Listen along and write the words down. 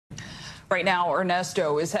Right now,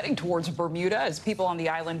 Ernesto is heading towards Bermuda as people on the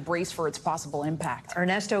island brace for its possible impact.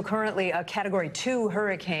 Ernesto, currently a Category 2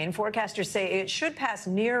 hurricane. Forecasters say it should pass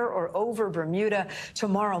near or over Bermuda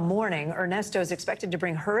tomorrow morning. Ernesto is expected to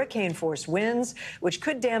bring hurricane-force winds, which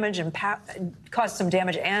could damage and cause some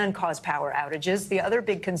damage and cause power outages. The other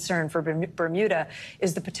big concern for Bermuda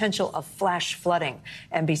is the potential of flash flooding.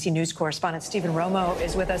 NBC News correspondent Stephen Romo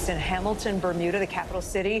is with us in Hamilton, Bermuda, the capital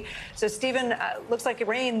city. So, Stephen, looks like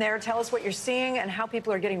rain there. Tell us what you're seeing and how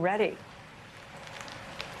people are getting ready.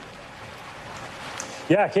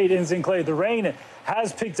 Yeah, Kate and Sinclair, the rain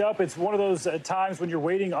has picked up. It's one of those times when you're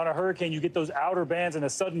waiting on a hurricane, you get those outer bands and a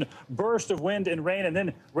sudden burst of wind and rain, and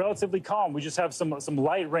then relatively calm. We just have some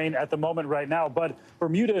light rain at the moment right now, but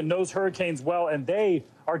Bermuda knows hurricanes well, and they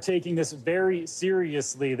are taking this very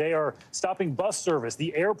seriously. They are stopping bus service.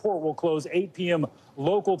 The airport will close 8 p.m.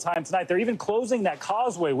 local time tonight. They're even closing that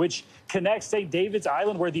causeway, which connects St. David's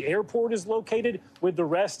Island, where the airport is located, with the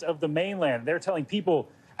rest of the mainland. They're telling people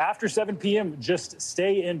after 7 p.m., just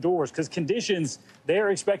stay indoors because conditions, they are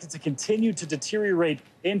expected to continue to deteriorate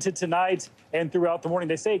into tonight and throughout the morning.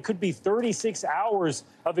 They say it could be 36 hours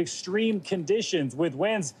of extreme conditions with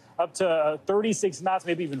winds up to 36 knots,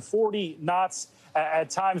 maybe even 40 knots at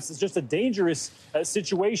times. It's just a dangerous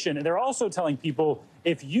situation. And they're also telling people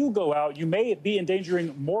if you go out, you may be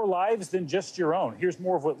endangering more lives than just your own. Here's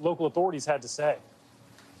more of what local authorities had to say.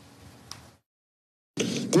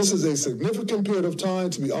 This is a significant period of time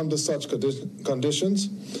to be under such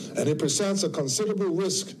conditions, and it presents a considerable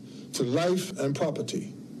risk to life and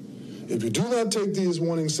property. If you do not take these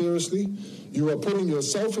warnings seriously, you are putting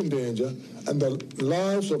yourself in danger and the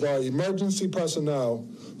lives of our emergency personnel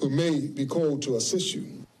who may be called to assist you.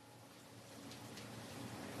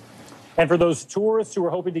 And for those tourists who are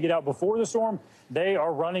hoping to get out before the storm, they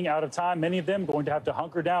are running out of time. Many of them going to have to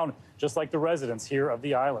hunker down, just like the residents here of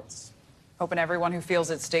the islands. Hoping everyone who feels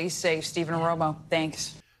it stays safe. Stephen Romo,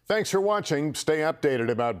 thanks. Thanks for watching. Stay updated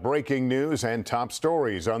about breaking news and top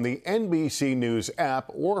stories on the NBC News app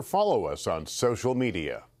or follow us on social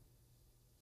media.